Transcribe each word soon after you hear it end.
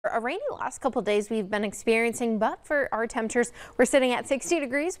a rainy last couple days we've been experiencing, but for our temperatures, we're sitting at 60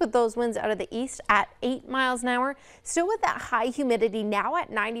 degrees with those winds out of the east at 8 miles an hour. Still with that high humidity now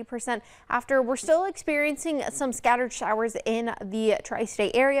at 90% after we're still experiencing some scattered showers in the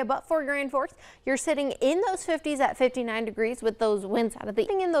tri-state area. But for Grand Forks, you're sitting in those 50s at 59 degrees with those winds out of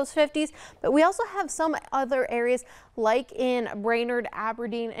the in those 50s. But we also have some other areas like in Brainerd,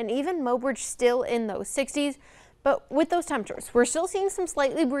 Aberdeen, and even Mobridge still in those 60s. But with those temperatures, we're still seeing some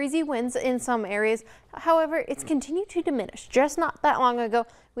slightly breezy winds in some areas. However, it's continued to diminish. Just not that long ago,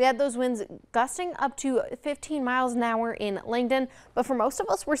 we had those winds gusting up to 15 miles an hour in Langdon. But for most of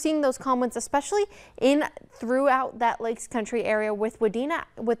us, we're seeing those calm winds, especially throughout that Lakes Country area with Wadena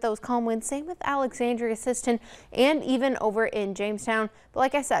with those calm winds. Same with Alexandria, Siston, and even over in Jamestown. But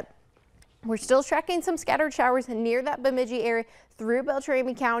like I said, we're still tracking some scattered showers near that Bemidji area through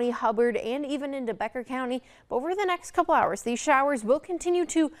Beltrami County, Hubbard, and even into Becker County. But over the next couple hours, these showers will continue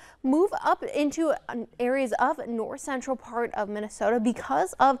to move up into areas of north central part of Minnesota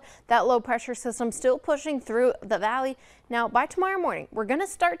because of that low pressure system still pushing through the valley. Now, by tomorrow morning, we're going to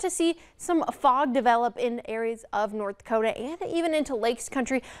start to see some fog develop in areas of North Dakota and even into Lakes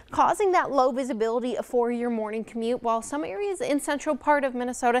Country, causing that low visibility for your morning commute, while some areas in central part of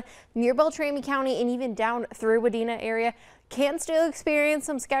Minnesota near Beltrami County and even down through Wadena area can still experience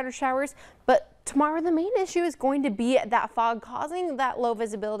some scattered showers. But tomorrow, the main issue is going to be that fog causing that low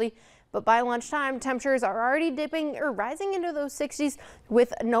visibility. But by lunchtime, temperatures are already dipping or rising into those 60s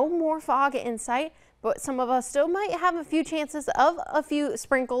with no more fog in sight. But some of us still might have a few chances of a few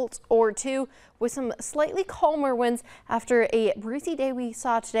sprinkles or two with some slightly calmer winds after a breezy day we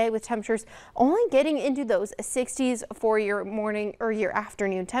saw today, with temperatures only getting into those 60s for your morning or your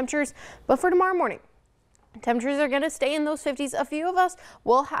afternoon temperatures. But for tomorrow morning, temperatures are going to stay in those 50s. A few of us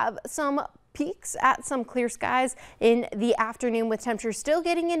will have some peaks at some clear skies in the afternoon, with temperatures still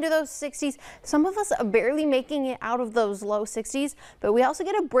getting into those 60s. Some of us are barely making it out of those low 60s, but we also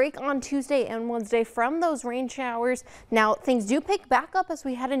get a break on Tuesday and Wednesday from those rain showers. Now, things do pick back up as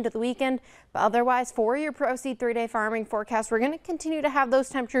we head into the weekend, but otherwise for your Pro-Seed 3-day farming forecast, we're going to continue to have those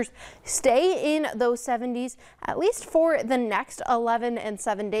temperatures stay in those 70s at least for the next 11 and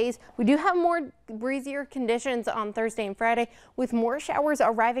 7 days. We do have more breezier conditions on Thursday and Friday, with more showers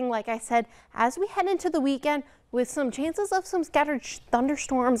arriving, like I said, as we head into the weekend, with some chances of some scattered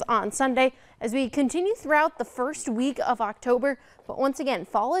thunderstorms on Sunday as we continue throughout the first week of October. But once again,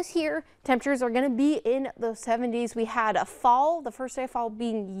 fall is here. Temperatures are going to be in those 70s. We had a fall, the first day of fall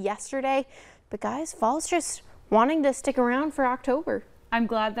being yesterday. But guys, fall's just wanting to stick around for October. I'm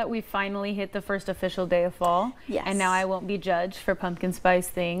glad that we finally hit the first official day of fall. Yes. And now I won't be judged for pumpkin spice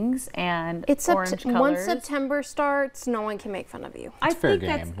things and orange colors. Once September starts, no one can make fun of you. I think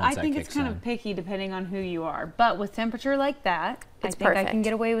it's kind of picky depending on who you are. But with temperature like that, I think I can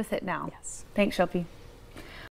get away with it now. Yes. Thanks, Shelby.